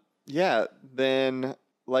yeah, then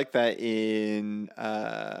like that in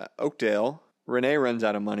Oakdale, Renee runs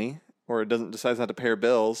out of money or decides not to pay her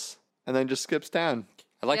bills, and then just skips town.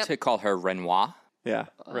 I like to call her Renoir Yeah,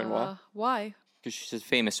 Renoir, Why? because she's a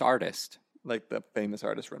famous artist. like the famous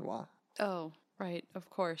artist Renoir. Oh, right, of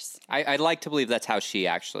course. I'd like to believe that's how she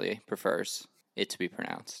actually prefers it to be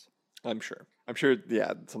pronounced. I'm sure.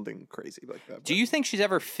 Yeah, something crazy like that. Do you think she's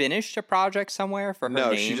ever finished a project somewhere for her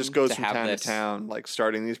No, name she just goes to from have town this? to town, like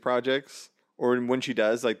starting these projects. Or when she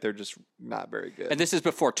does, like they're just not very good. And this is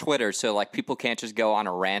before Twitter, so like people can't just go on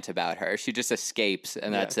a rant about her. She just escapes,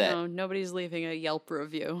 and that's it. No, nobody's leaving a Yelp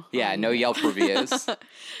review. Yeah, no Yelp reviews.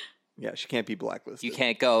 Yeah, she can't be blacklisted. You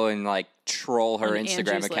can't go and like troll her On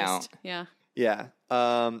Instagram Angie's account. list. Yeah.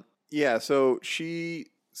 Yeah. Yeah, so she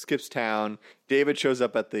skips town. David shows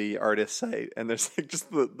up at the artist site, and there's like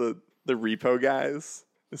just the repo guys.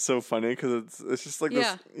 It's so funny because it's just like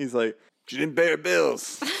Yeah. this. He's like, she didn't pay her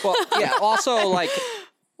bills. Well, yeah. Also, like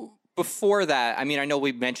before that, I mean, I know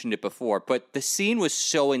we mentioned it before, but the scene was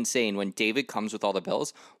so insane when David comes with all the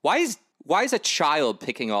bills. Why is a child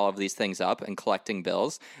picking all of these things up and collecting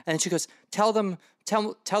bills? And then she goes, tell them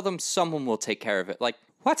someone will take care of it. Like,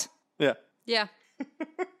 what? Yeah. Yeah.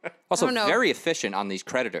 Also, don't know. very efficient on these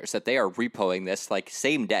creditors that they are repoing this like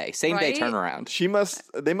same day Right? turnaround.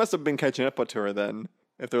 They must have been catching up to her then.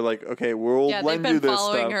 If they're like, okay, we'll Yeah, they've lend been you this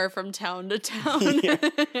following stuff. her from town to town.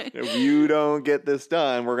 If you don't get this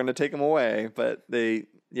done, we're gonna take them away. But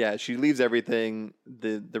she leaves everything.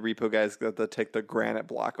 The repo guys got to take the granite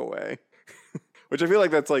block away, which I feel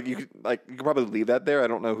like that's like you could probably leave that there. I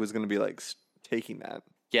don't know who's gonna be like taking that.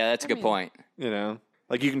 Yeah, that's a good point.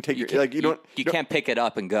 Like you can take You you can't pick it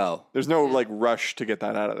up and go. There's no like rush to get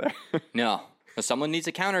that out of there. No, but someone needs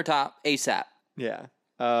a countertop ASAP. Yeah.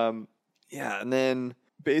 Yeah, and then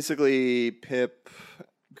basically Pip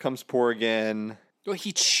becomes poor again. Well,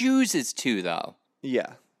 he chooses to though,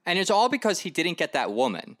 Yeah. and it's all because he didn't get that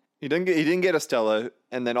woman. He didn't get Estella,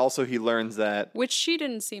 and then also he learns that Which she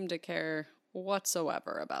didn't seem to care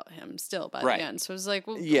whatsoever about him still by Right. the end. So it's like,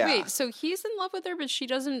 well, Yeah. wait, so he's in love with her, but she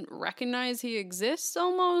doesn't recognize he exists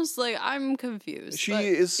almost? Like, I'm confused. She but,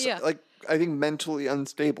 is yeah. like, I think mentally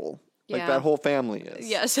unstable. Like Yeah. that whole family is.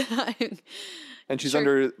 Yes. And she's Sure.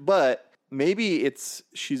 under, but maybe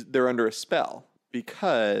they're under a spell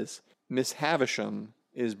because Miss Havisham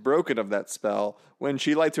is broken of that spell when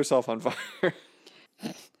she lights herself on fire.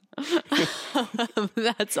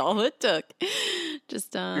 That's all it took.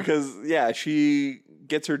 Just, Because, yeah, she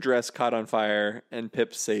gets her dress caught on fire and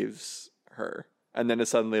Pip saves her. And then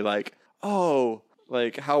it's suddenly like, oh,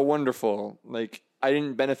 like, how wonderful. Like, I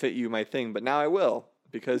didn't benefit you, my thing, but now I will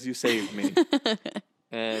because you saved me.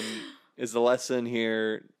 And is the lesson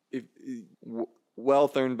here,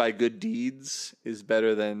 wealth earned by good deeds is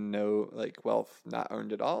better than wealth not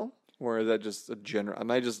earned at all? Or is that just a general,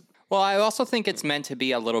 Well, I also think it's meant to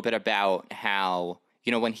be a little bit about how,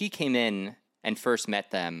 when he came in and first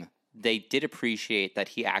met them, they did appreciate that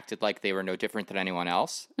he acted like they were no different than anyone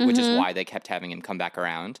else, which is why they kept having him come back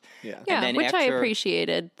around. yeah. yeah, and then which I after-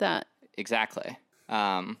 appreciated that. Exactly.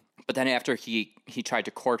 But then after he tried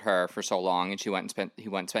to court her for so long, and he went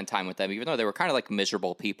and spent time with them, even though they were kind of like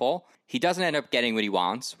miserable people, he doesn't end up getting what he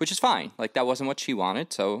wants, which is fine. Like, that wasn't what she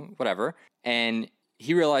wanted, so whatever. And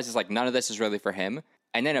he realizes like none of this is really for him.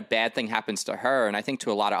 And then a bad thing happens to her, and I think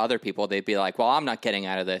to a lot of other people, they'd be like, well, I'm not getting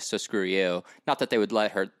out of this, so screw you. Not that they would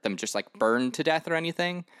let them just like burn to death or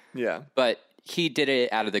anything, Yeah. but he did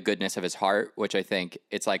it out of the goodness of his heart, which I think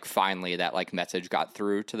it's like finally that like message got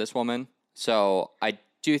through to this woman. So I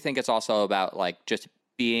do think it's also about like just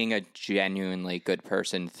being a genuinely good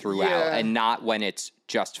person throughout, Yeah. and not when it's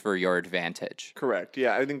just for your advantage. Correct.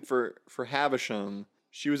 Yeah, I think for Havisham,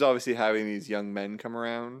 she was obviously having these young men come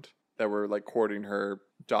around that were like courting her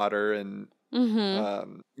daughter, and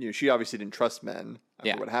she obviously didn't trust men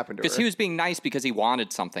after what happened to her. Because he was being nice because he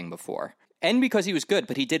wanted something before. And because he was good,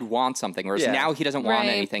 but he did want something. Whereas now he doesn't want Right.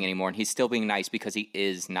 anything anymore, and he's still being nice because he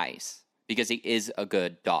is nice. Because he is a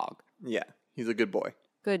good dog. Yeah, he's a good boy.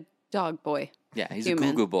 Good dog boy. Yeah, he's Human. a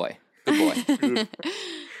goo-goo boy. Good boy.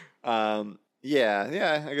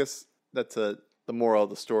 Yeah. I guess that's the moral of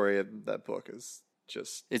the story of that book is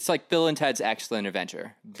just It's like Bill and Ted's Excellent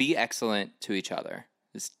Adventure. Be excellent to each other.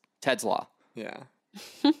 It's Ted's Law. yeah.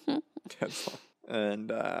 That's all.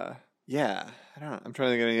 And yeah, I don't know. I'm trying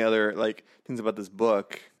to think of any other like things about this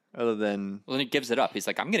book other than Well, then he gives it up. He's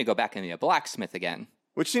like, I'm going to go back and be a blacksmith again.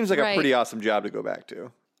 which seems like a Right. pretty awesome job to go back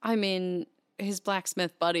to. I mean, his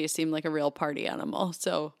blacksmith buddy seemed like a real party animal.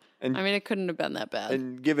 So, it couldn't have been that bad.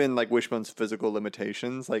 And given like Wishbone's physical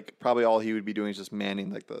limitations, like probably all he would be doing is just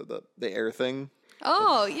manning like the air thing,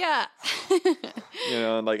 Oh, yeah.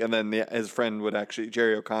 and then his friend would actually,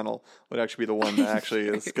 Jerry O'Connell would actually be the one that actually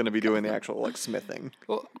is going to be doing the actual like smithing.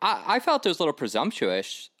 Well, I felt it was a little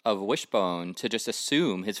presumptuous of Wishbone to just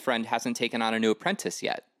assume his friend hasn't taken on a new apprentice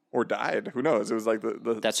yet. Or died. Who knows? It was like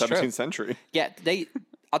the That's 17th true. century. Yeah,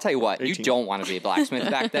 I'll tell you what, you 18. don't want to be a blacksmith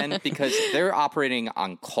back then because they're operating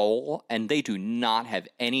on coal and they do not have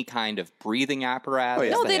any kind of breathing apparatus. Oh,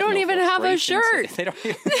 yeah. No, they have don't even have a filtration shirt. They don't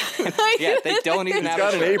even, yeah, they don't even He's have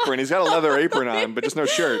got a an shirt. apron. He's got a leather apron on, but just no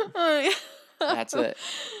shirt. That's it.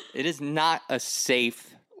 It is not a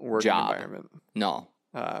safe Working job. environment. No.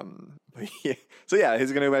 But yeah. So yeah,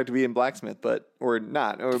 he's going to go back to being blacksmith, or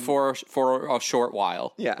not. Or, For a short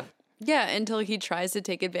while. yeah. Yeah, until he tries to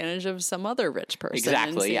take advantage of some other rich person.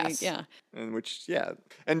 Exactly, and yes. Yeah.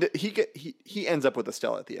 And and he ends up with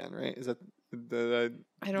Estelle at the end, right? Is that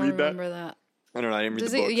I don't read that? remember that. I don't know. I didn't read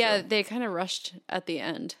Does the book. it, yeah, so. they kind of rushed at the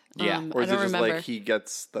end. Yeah. Or I is don't it just remember. like he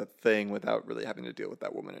gets the thing without really having to deal with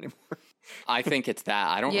that woman anymore? I think it's that.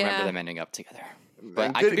 I don't remember Yeah. them ending up together. But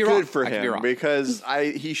And I could be wrong. Good for I could be him wrong. because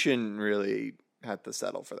he shouldn't really have to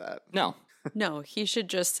settle for that. No. No, he should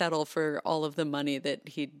just settle for all of the money that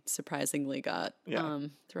he surprisingly got Yeah.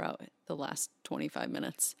 throughout the last 25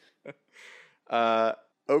 minutes.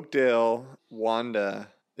 Oakdale, Wanda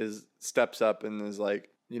steps up and is like,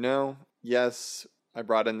 yes, I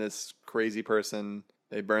brought in this crazy person.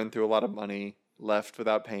 They burned through a lot of money, left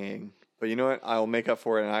without paying. But you know what? I'll make up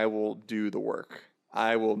for it and I will do the work.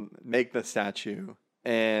 I will make the statue.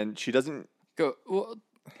 And she doesn't. Go. Well,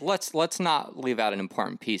 let's not leave out an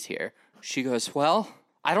important piece here. She goes, well,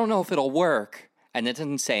 I don't know if it'll work. And it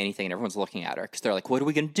doesn't say anything, and everyone's looking at her because they're like, what are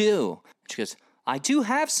we going to do? She goes, I do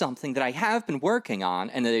have something that I have been working on.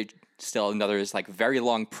 And then still another like very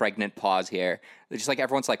long pregnant pause here. They're just like,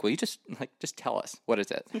 everyone's like, well, you just tell us. What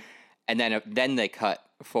is it? And then they cut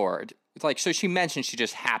forward. It's like, so she mentioned she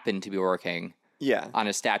just happened to be working on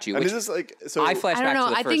a statue. And Which is this like, so I flashed I don't back know.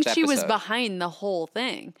 to the I first think she was episode. behind the whole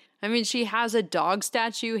thing. I mean, she has a dog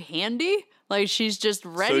statue handy. Like she's just So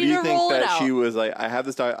ready do you to think roll it that out. she was like, I have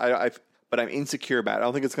this dog, but I'm insecure about it. I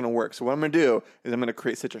don't think it's going to work. So what I'm going to do is I'm going to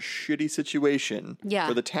create such a shitty situation Yeah.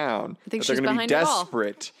 for the town I think that they're she's going to be behind it all.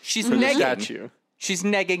 desperate She's for the negging. statue. She's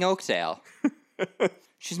negging Oakdale.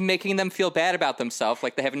 She's making them feel bad about themselves,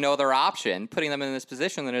 like they have no other option, putting them in this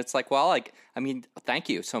position. And it's like, well, like, I mean, thank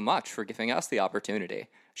you so much for giving us the opportunity.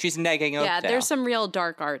 She's negging Oakdale. Yeah, there's some real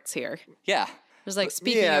dark arts here. Yeah. There's like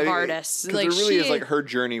speaking of artists, because like it really she is like her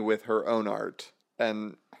journey with her own art,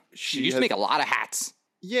 and She used to make a lot of hats.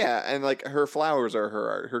 Yeah, and like her flowers are her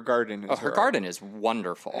art. Her garden is Oh, her art. garden is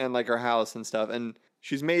wonderful. And like her house and stuff. And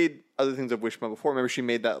she's made other things of Wishbone before. Remember, she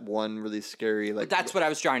made that one really scary like. That's what I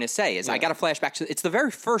was trying to say. Is I got a flashback to it's the very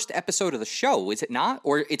first episode of the show, is it not?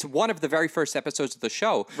 Or it's one of the very first episodes of the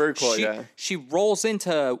show. Very cool, yeah. She rolls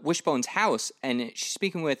into Wishbone's house and she's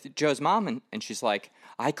speaking with Joe's mom, and she's like,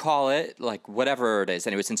 I call it like whatever it is,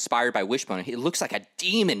 and it was inspired by Wishbone. It looks like a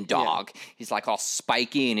demon dog. He's like all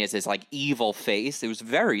spiky and he has this like evil face. It was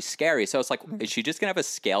very scary. So it's like, is she just gonna have a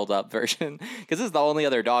scaled up version? Because this is the only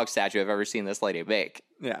other dog statue I've ever seen this lady make.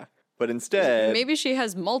 Yeah, but instead, maybe she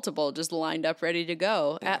has multiple just lined up ready to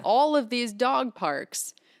go at all of these dog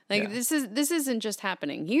parks. Like this isn't just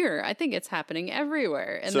happening here. I think it's happening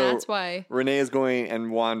everywhere, and so that's why Renee is going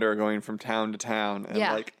and Wanda are going from town to town and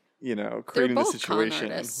like they're creating the both situation.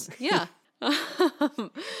 con artists. Yeah.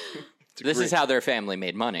 This is how their family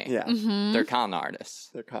made money. Yeah, They're con artists.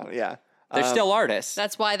 they're yeah. They're still artists.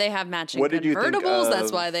 That's why they have matching What did you think convertibles. That's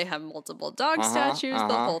of- why they have multiple dog statues. The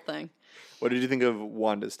whole thing. What did you think of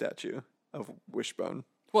Wanda's statue of Wishbone?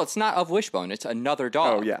 Well, it's not of Wishbone. It's another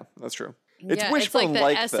dog. Oh yeah, that's true. It's Yeah, Wishbone it's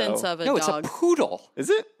like the essence though. of a No, dog. it's a poodle. Is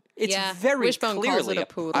it? It's Yeah, very Wishbone calls clearly it a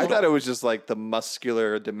poodle. I thought it was just like the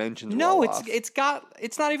muscular dimensions. No, were it's off. it's got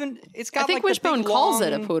it's not even it's got. I think like the Wishbone big calls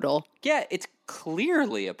it a long- poodle. Yeah, it's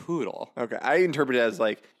clearly a poodle. Okay, I interpret it as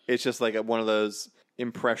like it's just like one of those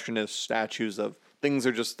impressionist statues of things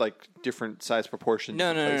are just like different size proportions.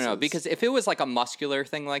 No, in no, no, no. places. Because if it was like a muscular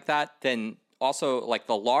thing like that, then also like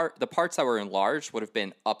the parts that were enlarged would have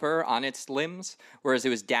been upper on its limbs, whereas it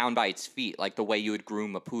was down by its feet, like the way you would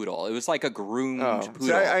groom a poodle. It was like a groomed poodle.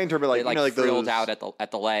 See, I interpret like, it, like like frilled those out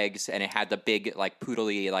at the legs, and it had the big like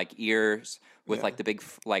poodly like ears with like the big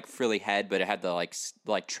like frilly head, but it had the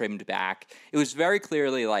like trimmed back. It was very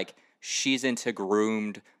clearly like she's into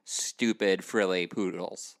groomed, stupid, frilly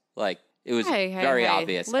poodles. Like it was very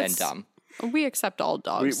obvious and Let's- dumb. We accept all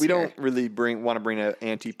dogs. we here. don't really want to bring an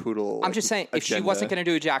anti-poodle. I'm just saying, if she wasn't going to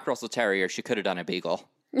do a Jack Russell Terrier, she could have done a Beagle.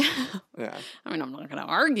 Yeah. I mean, I'm not going to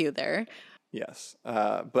argue there. Yes.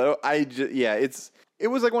 But it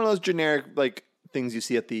was like one of those generic like things you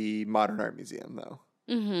see at the Modern Art Museum though.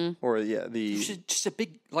 Mm-hmm. Or Just a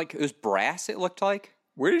big, like, it was brass, it looked like.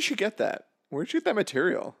 where did she get that? Where did she get that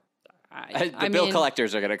material? The bill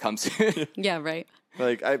collectors are going to come soon. Yeah, right.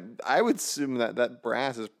 Like I would assume that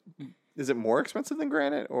brass is it more expensive than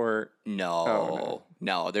granite or No,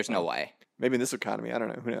 there's no way. maybe in this economy, I don't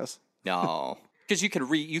know, who knows. No. Because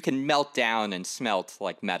you can melt down and smelt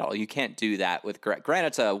like metal. You can't do that with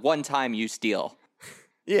granite's a one-time use deal.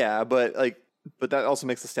 Yeah, but that also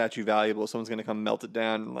makes the statue valuable. Someone's going to come melt it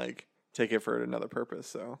down and like take it for another purpose,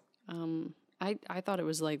 so. I thought it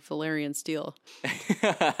was like Valerian steel.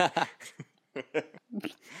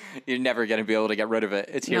 You're never going to be able to get rid of it.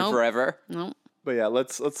 It's here Nope. forever. No. But yeah,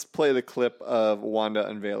 let's play the clip of Wanda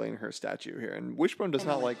unveiling her statue here. And Wishbone does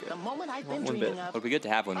not like it. The moment I've been One dreaming bit. of. It'll be good to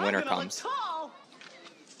have when winter comes. 2,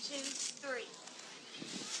 3.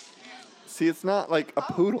 See, it's not like a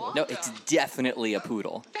poodle. No, it's definitely a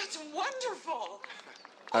poodle. That's wonderful.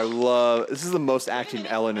 This is the most acting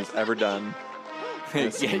Ellen has ever done.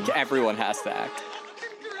 Yeah, everyone has to act.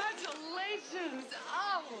 Congratulations.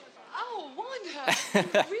 Oh, Wanda.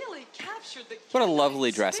 You really captured the What a kid's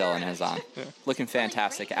lovely dress spirit. Ellen has on. Looking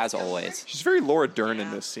fantastic, as always. She's very Laura Dern in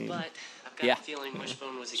this scene. But I've got Yeah. a feeling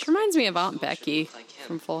Wishbone was She reminds me of Aunt so Becky should look like him.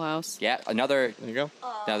 from Full House. Yeah, another There you go.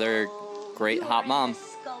 great hot mom.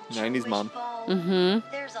 90s mom. Mm-hmm.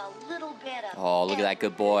 There's a little bit of Oh, look at that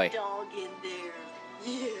good boy. dog in there.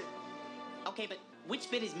 Yeah. Okay, but which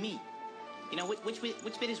bit is me? You know, which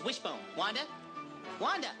bit is Wishbone? Wanda?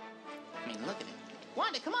 Wanda! I mean, look at it.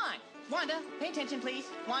 Wanda, come on! Wanda, pay attention, please.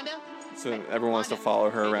 Wanda? So everyone wants to follow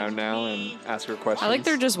her around now and ask her questions. I like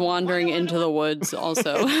they're just wandering into the woods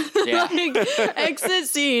also. Yeah. Like, exit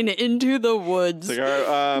scene into the woods. It's like,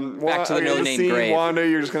 all right, Back to the no-name scene, grave. Wanda,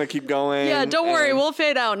 you're just going to keep going. Yeah, don't worry. and, We'll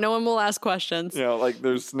fade out. No one will ask questions. You know, like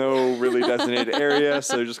there's no really designated area,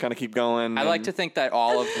 so just kind of keep going. I like and- to think that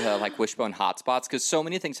all of the like Wishbone hotspots, because so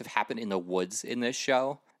many things have happened in the woods in this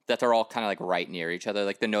show, that they're all kind of like right near each other.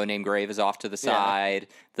 Like the no-name grave is off to the side.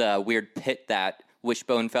 The weird pit that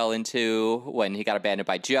Wishbone fell into when he got abandoned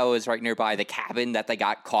by Joe is right nearby. The cabin that they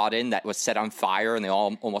got caught in that was set on fire and they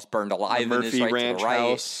all almost burned alive. The Murphy is right Ranch to the right.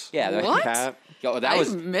 house. Yeah, the What? Cat. Yo, that I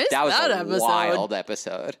was missed that was that a episode. wild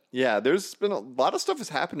episode. Yeah, there's been a lot of stuff has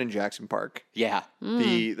happened in Jackson Park. Yeah,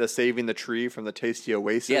 The saving the tree from the Tasty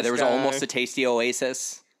Oasis. yeah. There was guy, almost a tasty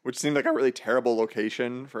oasis. which seemed like a really terrible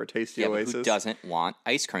location for a Tasty Yeah, but Oasis. who doesn't want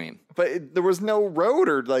ice cream? But there was no road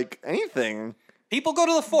or like anything. People go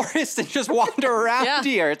to the forest and just wander around Yeah.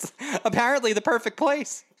 here. It's apparently the perfect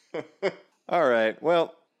place. All right.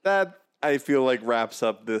 Well, that I feel like wraps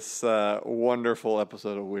up this wonderful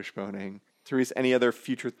episode of Wishboning. Therese, any other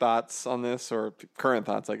future thoughts on this, or current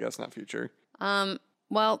thoughts? I guess not future.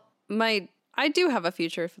 Well, I do have a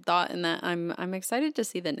future thought in that I'm excited to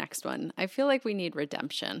see the next one. I feel like we need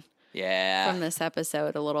redemption Yeah. from this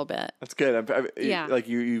episode a little bit. That's good. Yeah. Like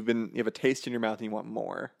you have a taste in your mouth and you want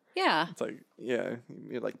more. Yeah. It's like you're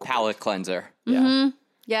like Palate cleanser. Yeah.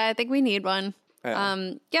 Yeah, I think we need one.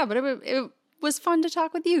 Yeah. But it was fun to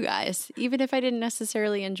talk with you guys, even if I didn't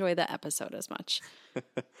necessarily enjoy the episode as much.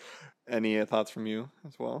 Any thoughts from you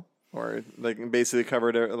as well, or like basically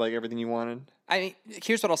covered like everything you wanted? I mean,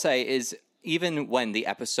 here's what I'll say is even when the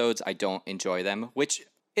episodes, I don't enjoy them, which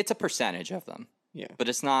it's a percentage of them. Yeah. But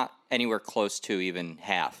it's not anywhere close to even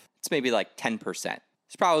half. It's maybe like 10%.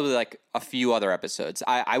 It's probably like a few other episodes.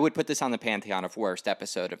 I would put this on the pantheon of worst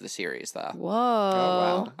episode of the series, though. Whoa.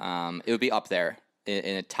 Oh wow. It would be up there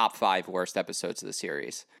in a top 5 worst episodes of the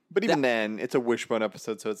series. But even then, it's a Wishbone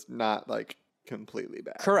episode, so it's not like completely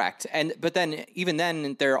bad. Correct. But then, even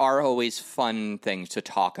then, there are always fun things to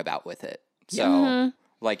talk about with it. So,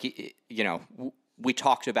 like, we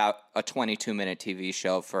talked about a 22-minute TV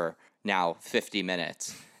show for now 50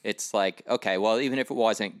 minutes. It's like, okay, well, even if it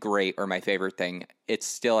wasn't great or my favorite thing, it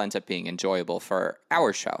still ends up being enjoyable for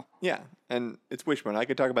our show. Yeah, and it's Wishbone. I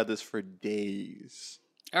could talk about this for days.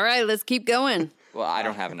 All right, let's keep going. Well, I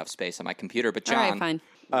don't have enough space on my computer, but All John, right, fine.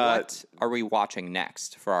 what are we watching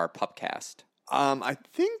next for our pubcast? I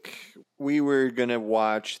think we were gonna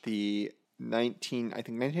watch the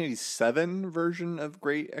 1987 version of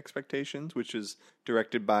Great Expectations, which is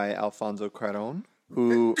directed by Alfonso Cuarón,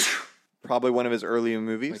 who probably one of his earlier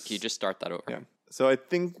movies. Like, you just start that over. Yeah. So I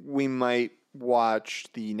think we might watch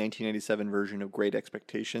the 1997 version of Great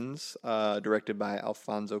Expectations, directed by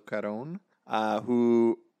Alfonso Cuarón,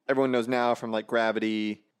 who everyone knows now from like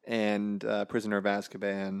Gravity and Prisoner of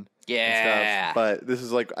Azkaban. Yeah. And stuff. But this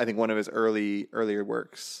is like I think one of his earlier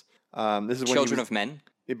works. This is when Children of Men?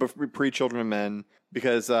 Pre-Children of Men,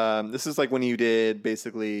 because this is like when he did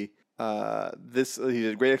basically he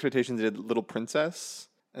did Great Expectations, he did Little Princess,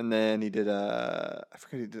 and then he did I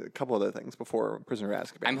forget, he did a couple other things before Prisoner of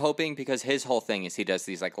Azkaban. I'm hoping because his whole thing is he does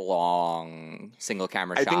these like long single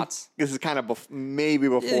camera shots. Think this is kind of maybe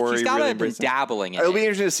before He's he got really to been embraced it. dabbling in It'll it. be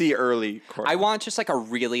interesting to see early. I want just like a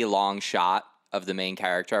really long shot of the main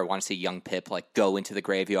character. I want to see young Pip like go into the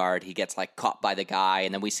graveyard. He gets like caught by the guy,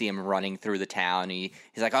 and then we see him running through the town. He's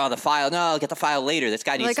like, "Oh, the file! No, I'll get the file later. This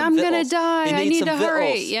guy needs Like, some I'm vittles. gonna die. He I needs need some to hurry."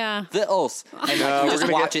 vittles. Yeah. Vittles." And No, like, you we're just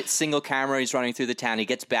gonna watch get- it single camera. He's running through the town. He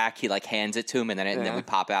gets back. He like hands it to him, and then we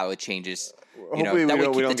pop out. It changes. You know, Hopefully that we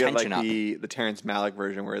would don't, we keep the don't get tension like up. the Terrence Malick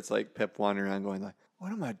version where it's like Pip wandering around going like,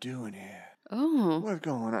 "What am I doing here? Oh. What's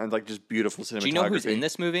going on?" Like just beautiful cinematography. Do you know who's in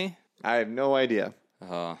this movie? I have no idea.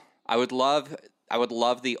 I would love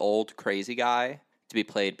the old crazy guy to be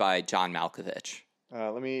played by John Malkovich.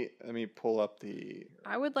 Let me pull up the.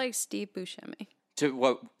 I would like Steve Buscemi. To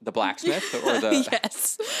what, the blacksmith or the?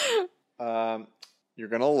 Yes. You're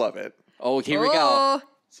gonna love it. Oh, here we go. Oh.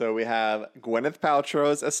 So we have Gwyneth Paltrow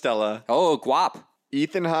as Estella, Oh, guap.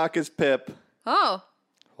 Ethan Hawke as Pip, Oh.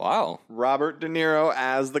 Wow. Robert De Niro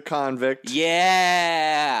as the convict.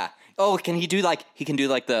 Yeah. Oh, can he do like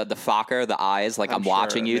the Fokker, the eyes, like I'm sure,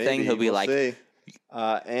 watching you maybe. thing? He'll be We'll like, see.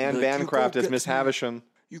 Anne Like, Bancroft as Miss Havisham.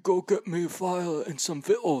 "You go get me a file and some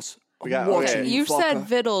vittles. We got- okay. You've said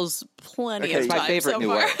vittles plenty Okay, of my times favorite so new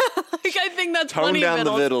far. word. Like, I think that's Tone plenty down of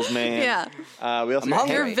the vittles. vittles, man. Yeah. We also I'm got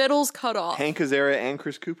hungry. Your Hank, vittles cut off. Hank Azaria and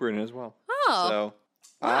Chris Cooper in it as well. Oh. So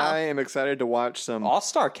Wow. I am excited to watch some,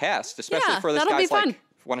 All-star cast, especially Yeah, for this that'll be guy's fun. like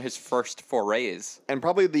one of his first forays." and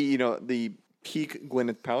probably the peak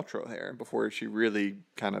Gwyneth Paltrow hair before she really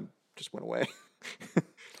kind of just went away.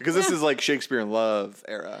 Because this is like Shakespeare in Love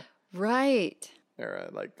era, Right.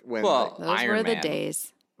 like when. Well, Those Iron were the Man.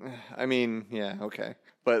 days. I mean, yeah, okay,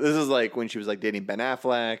 but this is like when she was like dating Ben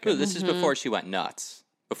Affleck. Ooh, And this is before she went nuts.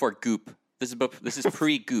 Before Goop. This is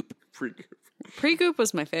pre-Goop. Pre-Goop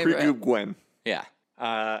was my favorite. Pre-Goop Gwen. Yeah.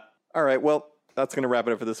 All right, well, that's gonna wrap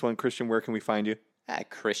it up for this one. Christian, where can we find you? At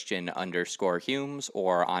Christian_Humes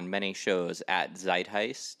or on many shows at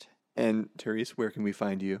Zeitgeist. And Therese, where can we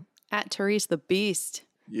find you? At Therese the Beast.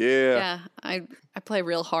 Yeah. I play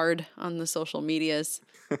real hard on the social medias.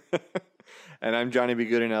 And I'm Johnny B.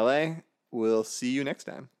 Good in LA. We'll see you next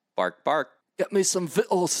time. Bark, bark. Get me some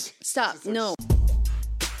vittles. Stop. No.